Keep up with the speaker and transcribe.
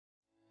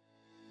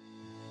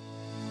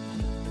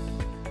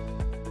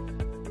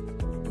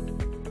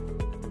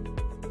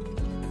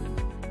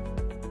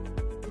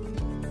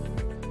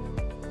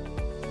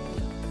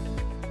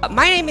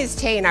My name is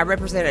Tay and I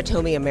represent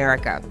Atomy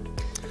America.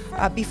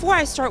 Before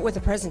I start with the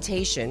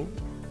presentation,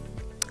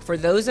 for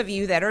those of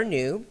you that are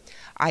new,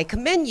 I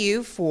commend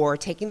you for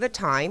taking the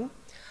time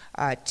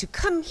to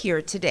come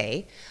here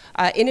today.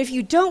 And if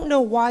you don't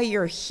know why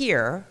you're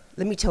here,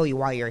 let me tell you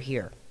why you're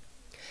here.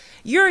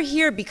 You're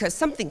here because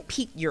something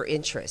piqued your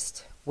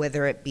interest,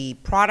 whether it be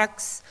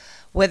products,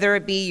 whether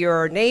it be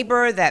your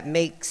neighbor that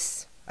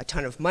makes a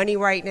ton of money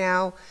right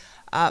now.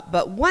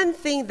 But one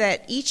thing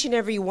that each and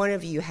every one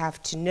of you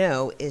have to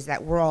know is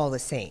that we're all the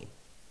same.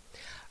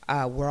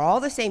 We're all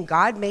the same.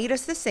 God made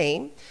us the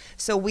same.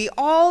 So we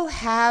all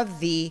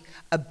have the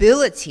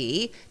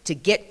ability to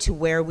get to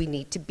where we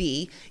need to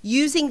be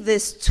using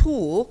this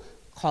tool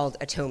called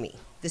Atomy.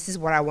 This is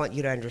what I want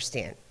you to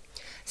understand.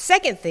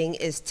 Second thing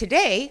is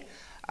today,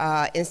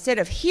 instead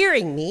of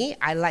hearing me,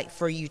 I like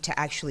for you to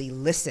actually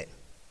listen.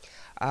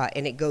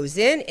 And it goes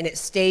in and it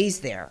stays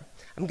there.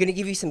 I'm going to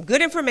give you some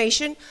good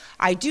information.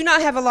 I do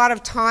not have a lot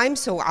of time,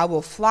 so I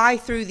will fly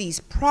through these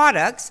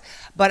products,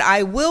 but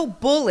I will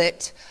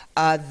bullet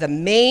the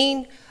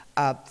main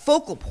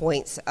focal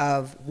points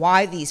of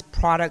why these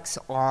products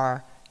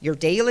are your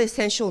daily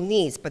essential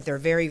needs, but they're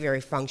very, very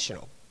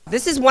functional.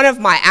 This is one of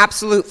my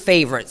absolute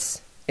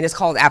favorites, and it's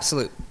called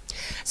Absolute.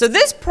 So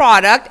this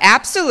product,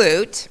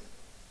 Absolute,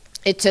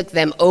 it took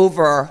them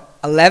over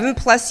 11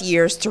 plus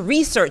years to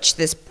research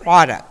this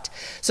product.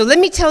 So let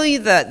me tell you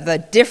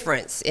the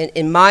difference,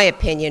 in my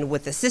opinion,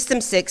 with the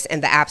System 6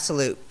 and the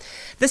Absolute.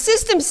 The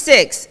System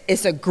 6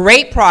 is a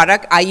great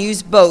product. I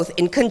use both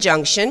in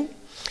conjunction.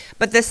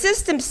 But the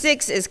System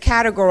 6 is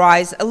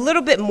categorized a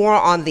little bit more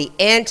on the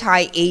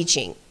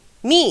anti-aging.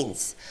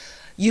 Means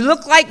you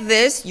look like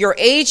this, your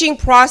aging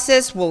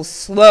process will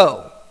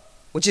slow,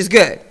 which is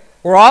good.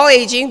 We're all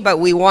aging, but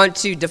we want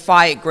to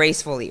defy it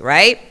gracefully,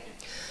 right?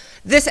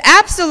 This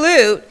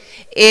Absolute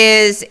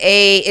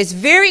is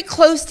very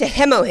close to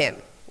Hemohim.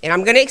 And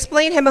I'm going to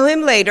explain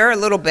Hemohim later a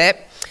little bit.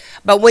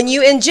 But when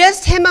you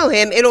ingest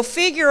Hemohim, it'll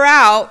figure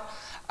out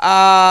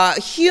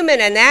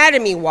human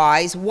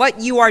anatomy-wise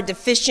what you are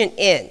deficient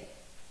in.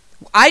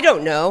 I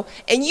don't know,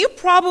 and you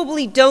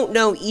probably don't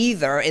know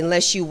either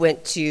unless you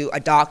went to a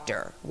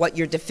doctor what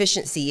your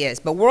deficiency is.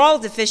 But we're all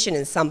deficient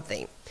in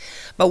something.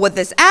 But with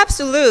this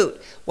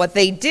Absolute, what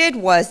they did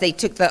was they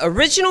took the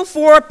original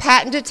 4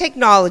 patented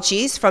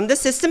technologies from the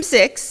System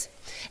 6,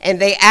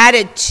 and they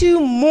added 2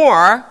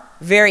 more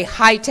very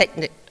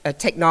high-tech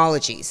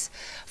technologies.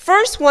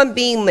 First one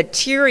being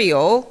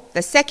material,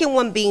 the second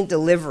one being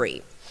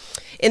delivery.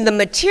 In the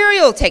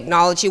material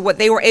technology, what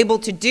they were able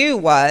to do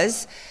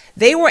was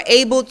they were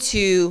able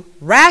to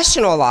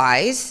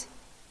rationalize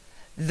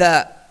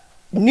the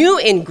new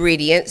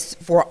ingredients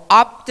for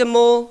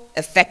optimal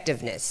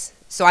effectiveness.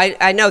 So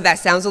I know that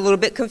sounds a little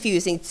bit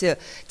confusing. To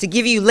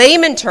give you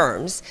layman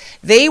terms,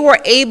 they were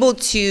able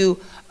to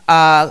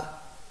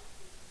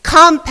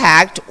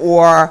compact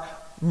or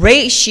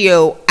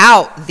ratio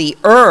out the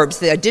herbs,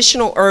 the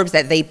additional herbs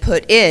that they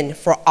put in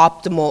for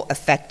optimal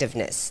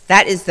effectiveness.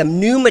 That is the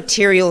new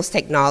materials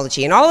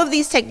technology. And all of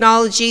these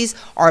technologies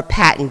are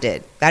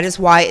patented. That is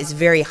why it's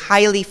very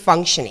highly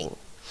functioning.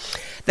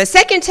 The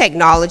second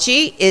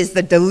technology is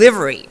the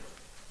delivery.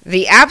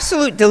 The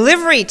Absolute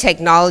delivery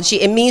technology,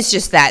 it means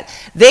just that.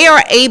 They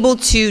are able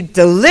to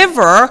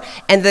deliver,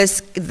 and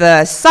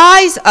the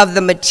size of the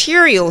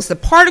materials, the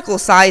particle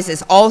size,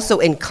 is also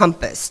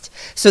encompassed.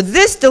 So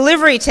this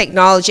delivery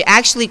technology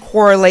actually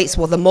correlates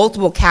with the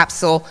multiple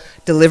capsule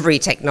delivery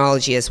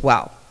technology as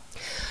well.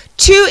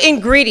 2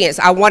 ingredients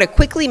I want to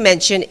quickly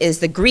mention is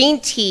the green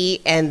tea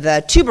and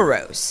the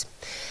tuberose.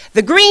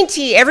 The green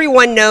tea,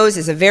 everyone knows,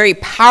 is a very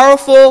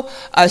powerful,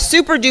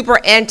 super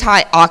duper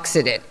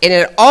antioxidant, and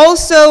it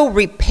also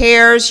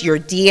repairs your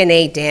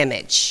DNA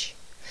damage.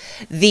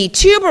 The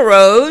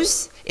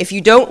tuberose, if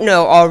you don't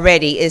know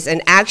already, is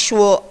an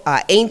actual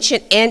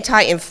ancient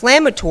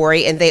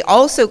anti-inflammatory, and they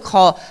also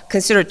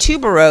consider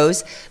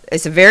tuberose.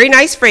 It's a very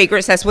nice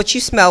fragrance. That's what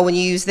you smell when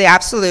you use the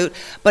Absolute,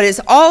 but it's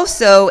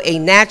also a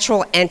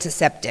natural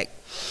antiseptic.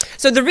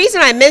 So the reason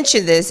I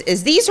mention this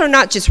is these are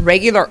not just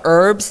regular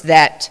herbs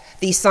that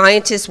these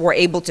scientists were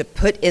able to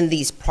put in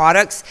these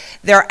products.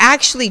 They're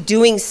actually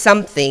doing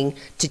something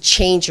to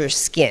change your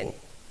skin.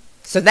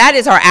 So that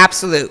is our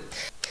Absolute.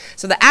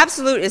 So the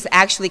Absolute is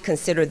actually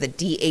considered the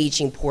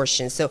de-aging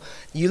portion. So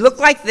you look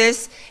like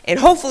this, and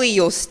hopefully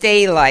you'll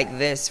stay like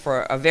this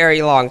for a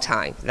very long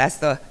time. That's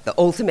the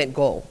ultimate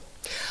goal.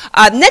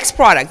 Next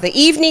product, the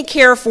Evening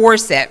Care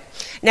 4-set.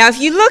 Now if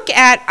you look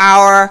at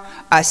our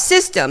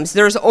systems,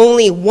 there's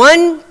only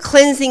one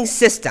cleansing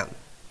system,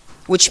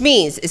 which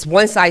means it's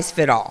one size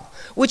fit all.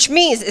 Which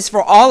means it's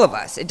for all of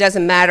us. It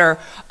doesn't matter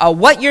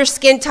what your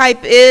skin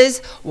type is,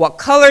 what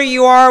color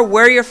you are,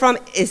 where you're from,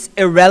 it's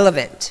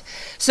irrelevant.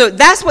 So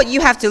that's what you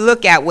have to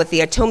look at with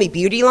the Atomy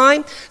Beauty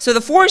line. So the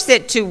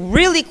 4-set, to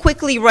really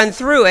quickly run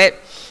through it,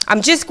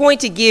 I'm just going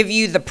to give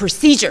you the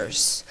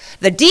procedures.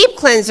 The deep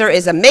cleanser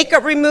is a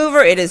makeup remover,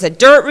 it is a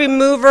dirt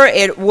remover,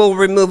 it will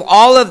remove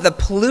all of the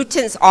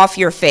pollutants off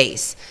your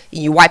face.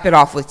 You wipe it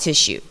off with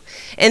tissue.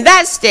 In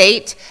that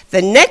state,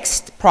 the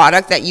next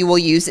product that you will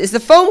use is the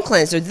foam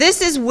cleanser.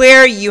 This is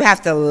where you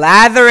have to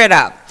lather it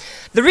up.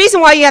 The reason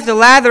why you have to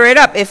lather it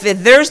up, if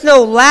there's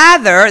no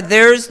lather,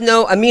 there's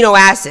no amino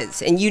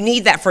acids, and you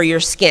need that for your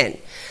skin.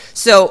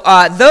 So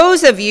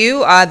those of you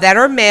that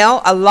are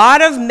male, a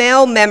lot of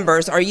male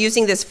members are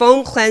using this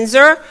foam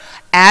cleanser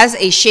as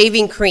a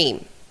shaving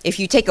cream. If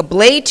you take a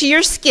blade to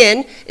your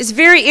skin, it's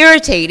very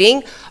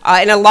irritating,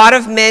 and a lot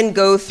of men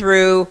go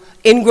through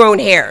ingrown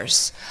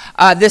hairs.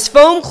 This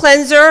foam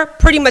cleanser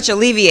pretty much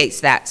alleviates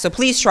that, so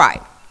please try.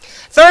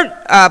 Third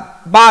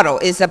bottle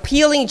is a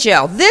peeling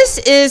gel. This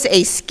is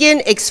a skin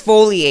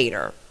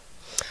exfoliator.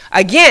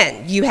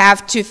 Again, you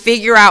have to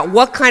figure out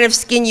what kind of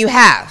skin you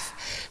have.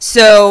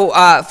 So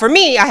for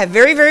me, I have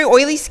very, very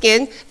oily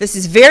skin. This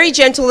is very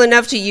gentle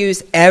enough to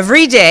use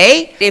every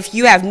day. If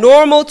you have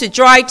normal to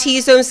dry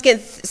T-zone skin,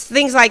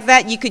 things like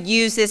that, you could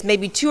use this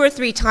maybe 2 or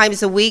 3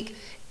 times a week.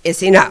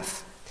 It's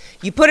enough.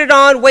 You put it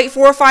on, wait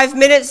 4 or 5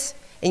 minutes,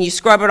 and you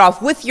scrub it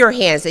off with your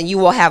hands, and you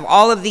will have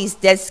all of these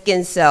dead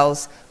skin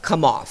cells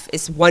come off.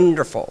 It's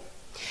wonderful.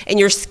 And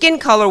your skin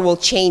color will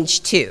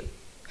change too.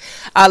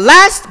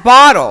 Last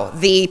bottle,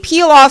 the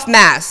peel-off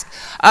mask.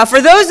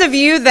 For those of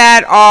you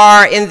that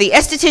are in the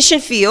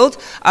esthetician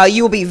field,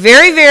 you will be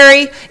very,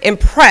 very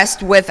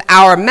impressed with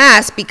our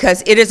mask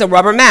because it is a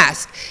rubber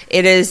mask.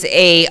 It is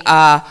a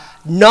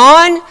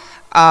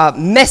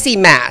non-messy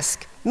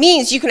mask.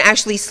 Means you can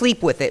actually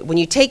sleep with it. When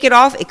you take it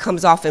off, it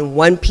comes off in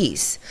one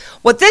piece.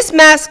 What this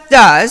mask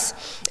does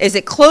is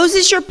it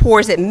closes your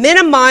pores, it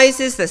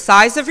minimizes the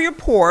size of your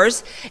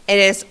pores, and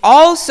it's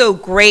also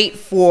great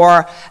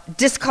for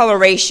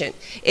discoloration.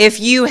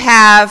 If you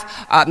have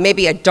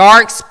maybe a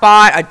dark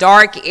spot, a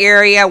dark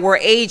area, we're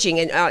aging,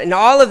 and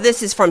all of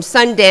this is from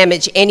sun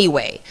damage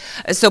anyway.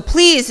 So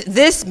please,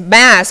 this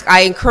mask,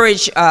 I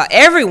encourage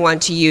everyone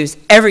to use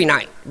every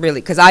night,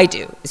 really, because I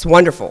do. It's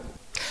wonderful.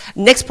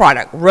 Next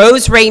product,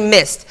 Rose Rain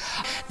Mist.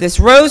 This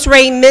Rose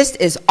Rain Mist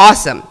is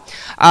awesome.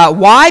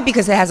 Why?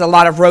 Because it has a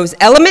lot of rose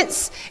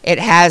elements, it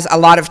has a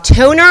lot of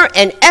toner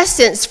and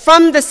essence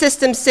from the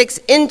System 6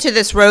 into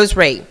this Rose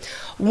Rain.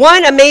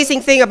 One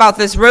amazing thing about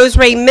this Rose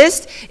Rain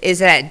Mist is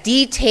that it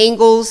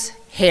detangles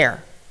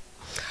hair.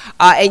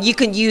 And you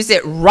can use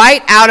it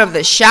right out of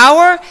the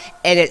shower,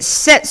 and it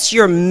sets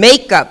your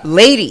makeup,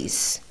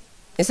 ladies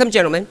and some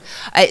gentlemen,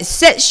 it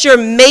sets your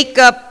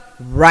makeup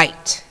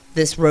right.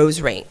 This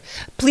Rose Rain.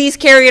 Please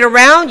carry it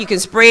around. You can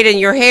spray it in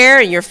your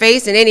hair, in your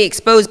face, and any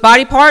exposed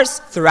body parts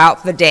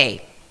throughout the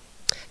day.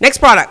 Next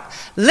product,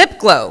 Lip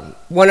Glow,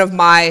 one of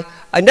my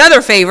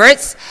another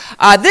favorites.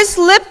 This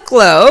Lip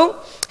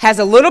Glow has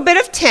a little bit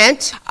of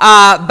tint,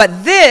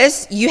 but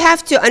this, you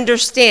have to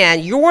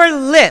understand, your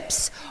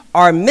lips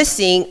are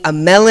missing a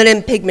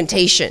melanin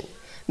pigmentation.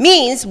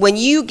 Means when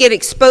you get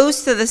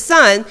exposed to the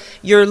sun,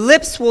 your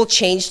lips will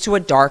change to a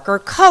darker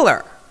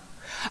color.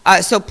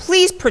 So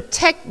please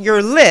protect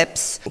your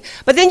lips.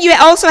 But then you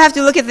also have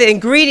to look at the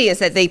ingredients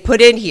that they put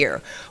in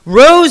here.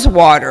 Rose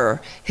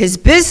water,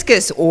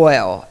 hibiscus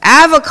oil,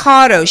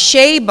 avocado,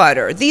 shea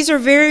butter. These are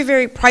very,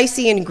 very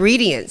pricey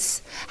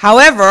ingredients.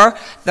 However,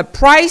 the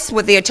price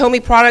with the Atomy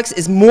products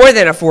is more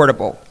than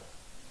affordable.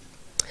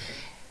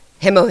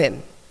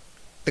 Hemohim,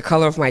 the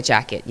color of my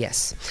jacket,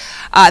 yes.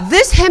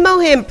 This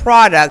Hemohim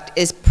product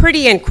is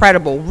pretty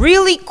incredible.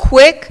 Really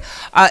quick,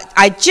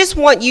 I just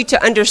want you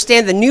to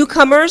understand, the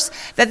newcomers,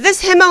 that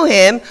this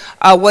Hemohim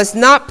was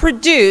not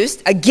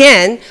produced,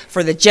 again,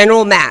 for the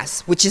general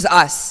mass, which is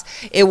us.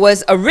 It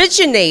was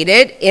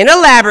originated in a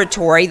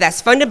laboratory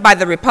that's funded by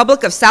the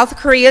Republic of South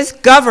Korea's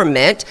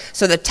government,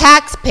 so the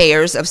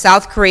taxpayers of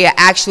South Korea,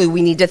 actually,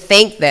 we need to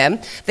thank them.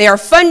 They are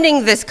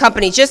funding this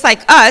company just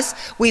like us.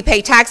 We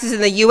pay taxes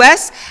in the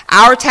U.S.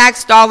 Our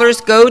tax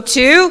dollars go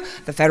to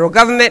the federal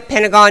government,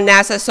 Pentagon,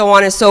 NASA, so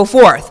on and so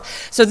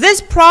forth. So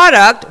this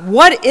product,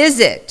 what is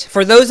it?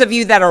 For those of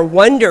you that are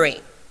wondering,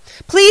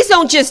 please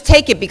don't just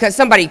take it because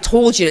somebody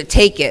told you to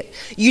take it.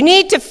 You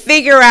need to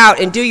figure out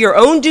and do your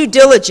own due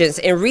diligence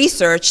and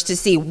research to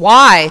see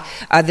why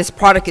this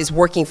product is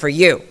working for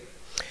you.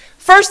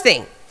 First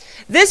thing,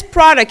 this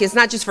product is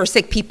not just for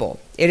sick people.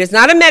 It is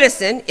not a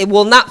medicine. It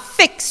will not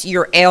fix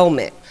your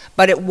ailment.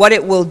 But what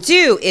it will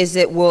do is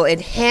it will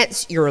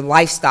enhance your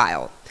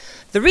lifestyle.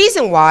 The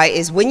reason why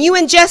is when you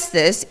ingest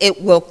this,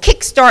 it will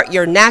kickstart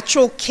your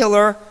natural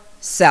killer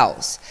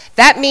cells.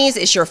 That means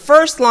it's your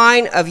first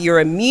line of your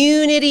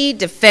immunity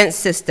defense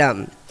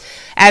system.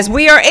 As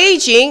we are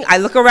aging, I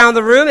look around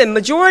the room, and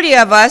majority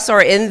of us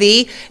are in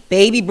the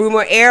baby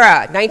boomer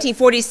era,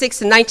 1946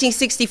 to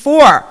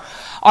 1964.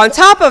 On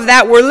top of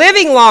that, we're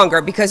living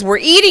longer because we're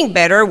eating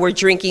better, we're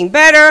drinking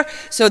better.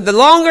 So the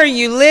longer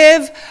you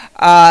live,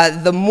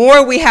 the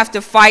more we have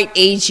to fight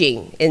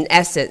aging, in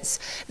essence.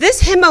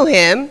 This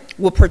Hemohim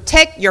will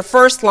protect your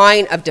first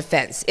line of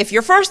defense. If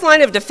your first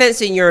line of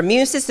defense in your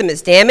immune system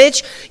is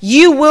damaged,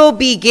 you will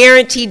be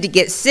guaranteed to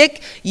get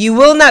sick. You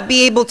will not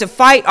be able to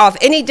fight off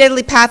any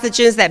deadly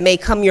pathogens that may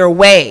come your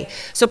way.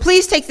 So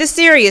please take this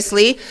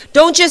seriously.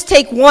 Don't just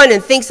take one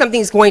and think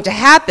something's going to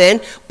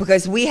happen,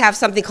 because we have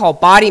something called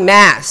body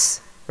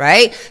mass,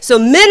 right? So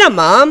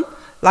minimum,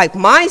 like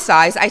my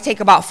size, I take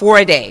about 4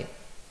 a day,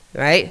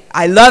 right?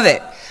 I love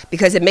it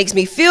because it makes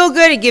me feel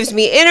good. It gives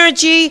me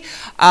energy.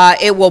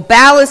 It will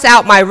balance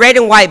out my red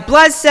and white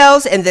blood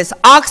cells, and this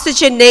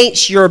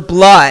oxygenates your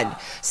blood.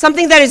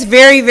 Something that is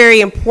very, very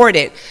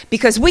important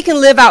because we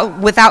can live out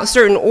without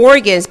certain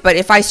organs, but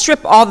if I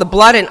strip all the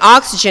blood and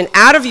oxygen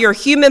out of your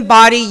human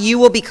body, you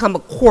will become a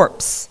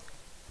corpse,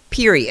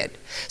 period.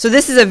 So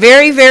this is a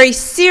very, very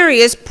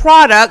serious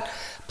product.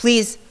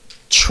 Please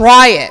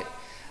try it.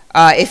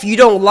 If you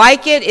don't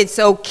like it, it's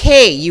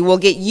okay. You will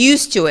get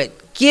used to it.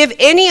 Give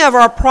any of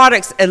our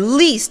products at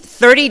least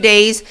 30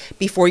 days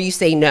before you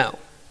say no.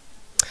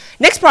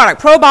 Next product,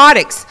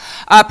 probiotics.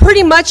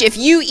 Pretty much if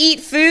you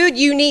eat food,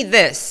 you need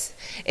this.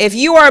 If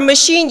you are a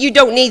machine, you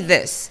don't need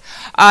this.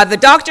 The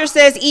doctor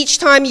says each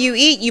time you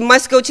eat, you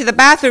must go to the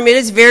bathroom. It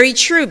is very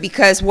true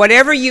because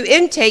whatever you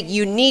intake,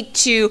 you need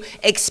to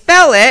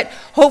expel it,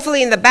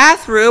 hopefully in the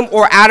bathroom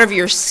or out of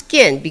your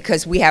skin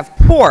because we have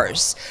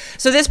pores.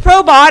 So this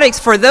probiotics,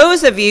 for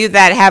those of you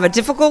that have a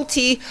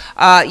difficulty,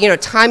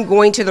 time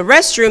going to the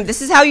restroom,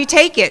 this is how you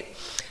take it.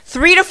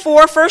 3 to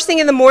 4, first thing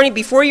in the morning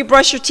before you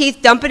brush your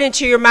teeth, dump it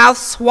into your mouth,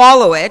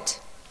 swallow it.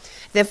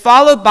 Then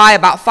followed by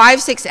about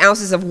 5-6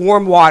 ounces of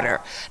warm water.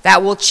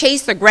 That will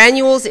chase the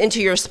granules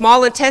into your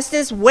small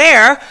intestines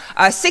where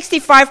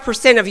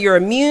 65% of your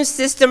immune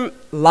system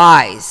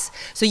lies.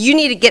 So you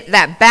need to get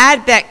that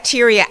bad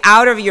bacteria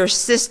out of your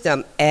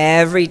system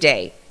every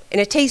day. And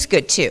it tastes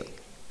good too.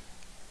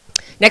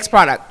 Next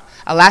product,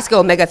 Alaska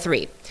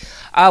Omega-3.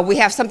 We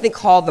have something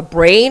called the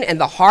brain and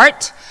the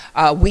heart.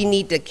 We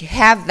need to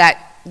have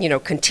that,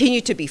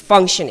 continue to be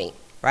functioning,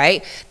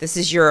 right? This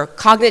is your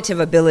cognitive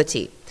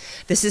ability.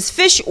 This is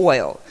fish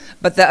oil,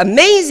 but the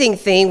amazing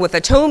thing with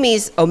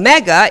Atomy's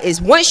Omega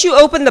is once you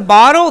open the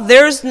bottle,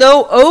 there's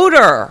no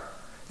odor.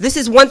 This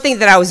is one thing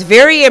that I was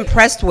very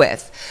impressed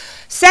with.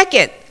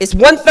 Second, it's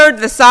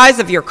 1/3 the size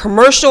of your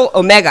commercial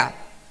Omega.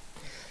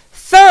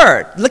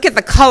 Third, look at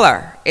the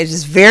color. It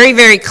is very,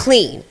 very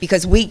clean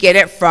because we get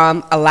it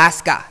from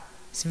Alaska.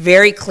 It's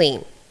very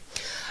clean.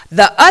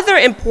 The other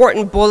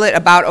important bullet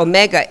about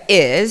Omega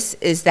is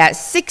that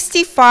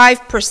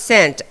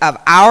 65% of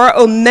our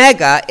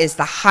Omega is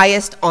the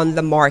highest on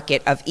the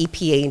market of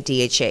EPA and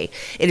DHA.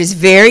 It is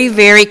very,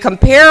 very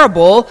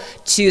comparable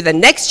to the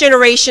next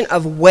generation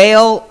of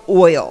whale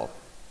oil.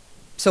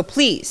 So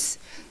please,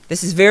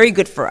 this is very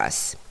good for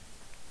us.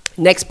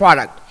 Next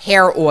product,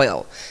 hair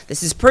oil.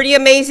 This is pretty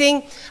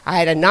amazing. I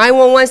had a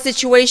 911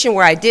 situation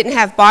where I didn't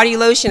have body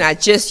lotion. I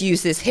just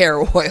used this hair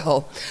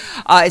oil.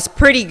 It's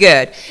pretty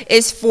good.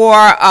 It's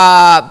for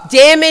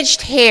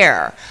damaged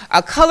hair,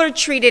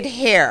 color-treated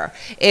hair.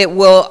 It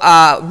will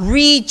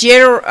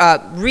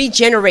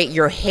regenerate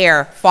your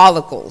hair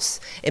follicles.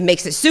 It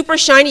makes it super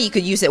shiny. You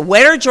could use it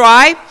wet or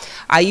dry.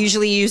 I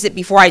usually use it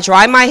before I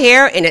dry my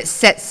hair, and it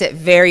sets it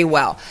very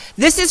well.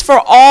 This is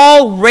for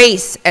all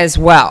race as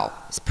well.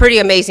 It's a pretty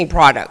amazing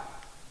product.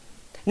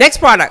 Next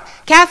product,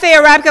 Cafe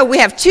Arabica. We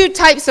have 2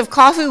 types of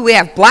coffee. We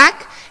have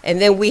black,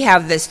 and then we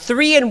have this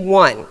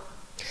 3-in-1.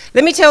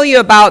 Let me tell you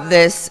about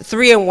this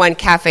 3-in-1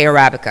 Cafe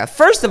Arabica.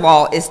 First of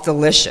all, it's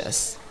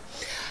delicious.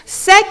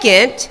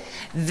 Second,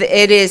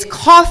 it is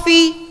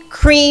coffee,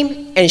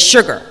 cream, and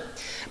sugar.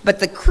 But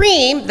the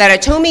cream that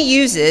Atomy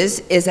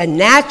uses is a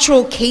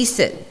natural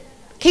casein.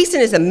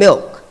 Casein is a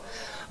milk.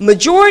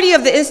 Majority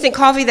of the instant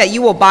coffee that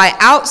you will buy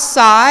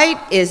outside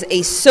is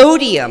a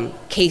sodium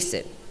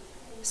casein.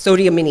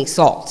 Sodium meaning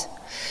salt.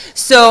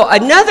 So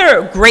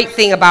another great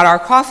thing about our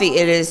coffee,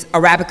 it is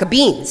Arabica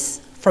beans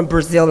from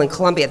Brazil and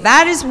Colombia.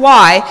 That is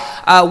why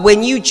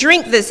when you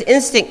drink this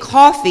instant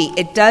coffee,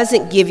 it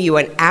doesn't give you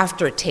an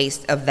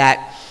aftertaste of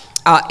that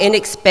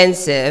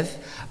inexpensive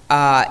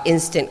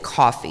instant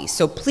coffee.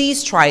 So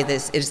please try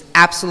this. It is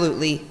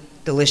absolutely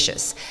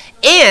delicious.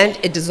 And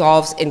it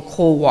dissolves in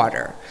cold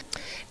water.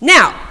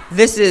 Now,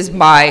 this is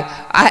my,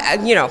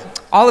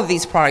 all of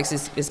these products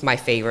is my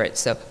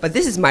favorite, but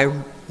this is my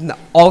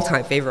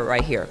all-time favorite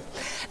right here.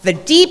 The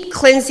deep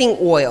cleansing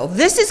oil.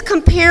 This is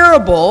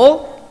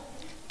comparable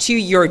to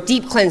your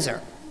deep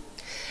cleanser.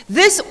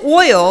 This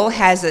oil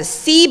has a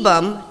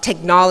sebum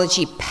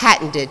technology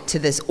patented to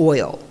this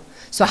oil.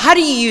 So how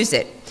do you use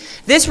it?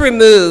 This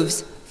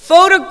removes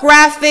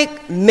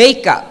photographic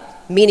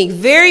makeup, meaning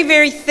very,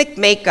 very thick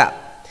makeup,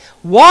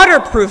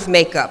 waterproof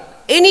makeup,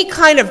 any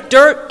kind of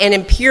dirt and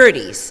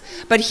impurities.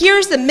 But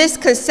here's the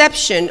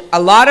misconception.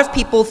 A lot of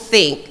people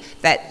think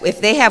that if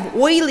they have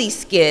oily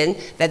skin,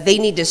 that they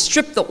need to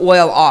strip the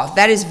oil off.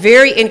 That is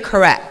very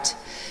incorrect.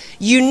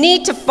 You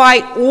need to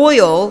fight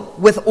oil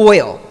with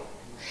oil.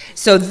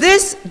 So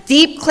this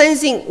deep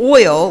cleansing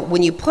oil,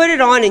 when you put it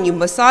on and you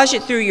massage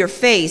it through your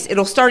face,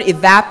 it'll start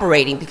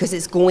evaporating because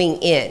it's going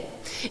in.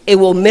 It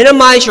will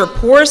minimize your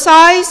pore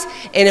size,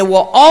 and it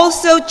will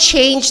also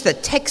change the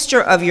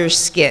texture of your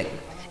skin.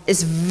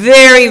 It's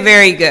very,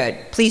 very good.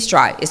 Please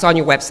try. It's on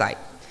your website.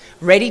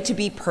 Ready to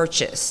be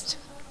purchased.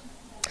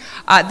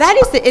 That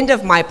is the end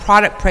of my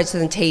product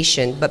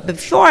presentation. But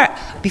before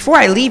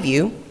I leave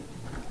you,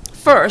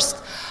 first,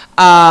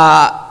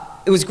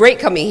 it was great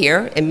coming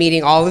here and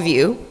meeting all of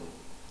you.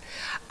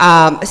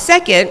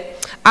 Second,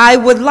 I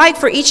would like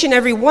for each and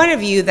every one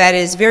of you that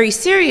is very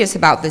serious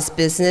about this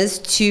business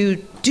to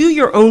do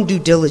your own due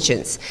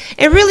diligence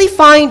and really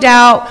find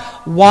out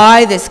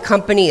why this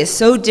company is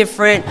so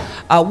different,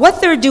 what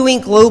they're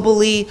doing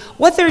globally,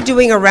 what they're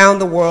doing around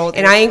the world.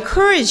 And I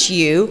encourage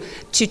you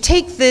to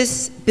take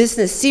this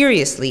business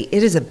seriously.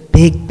 It is a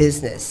big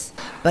business,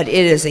 but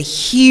it is a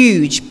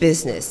huge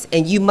business,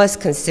 and you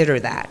must consider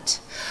that.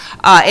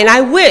 And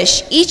I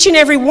wish each and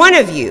every one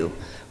of you,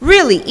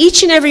 really,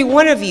 each and every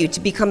one of you to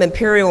become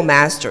Imperial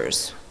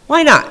Masters.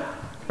 Why not,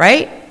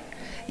 right?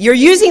 You're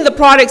using the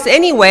products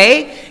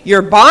anyway,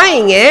 you're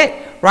buying it,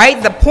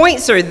 right? The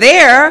points are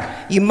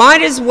there, you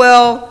might as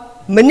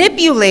well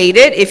manipulate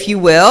it, if you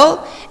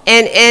will,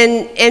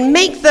 and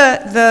make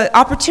the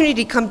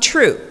opportunity come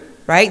true,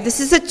 right?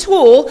 This is a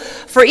tool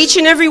for each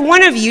and every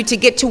one of you to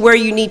get to where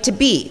you need to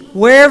be,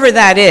 wherever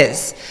that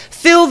is.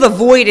 Fill the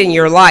void in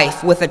your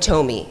life with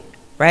Atomy.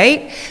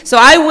 Right? So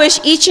I wish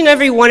each and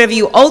every one of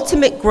you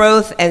ultimate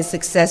growth and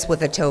success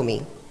with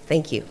Atomy.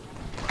 Thank you.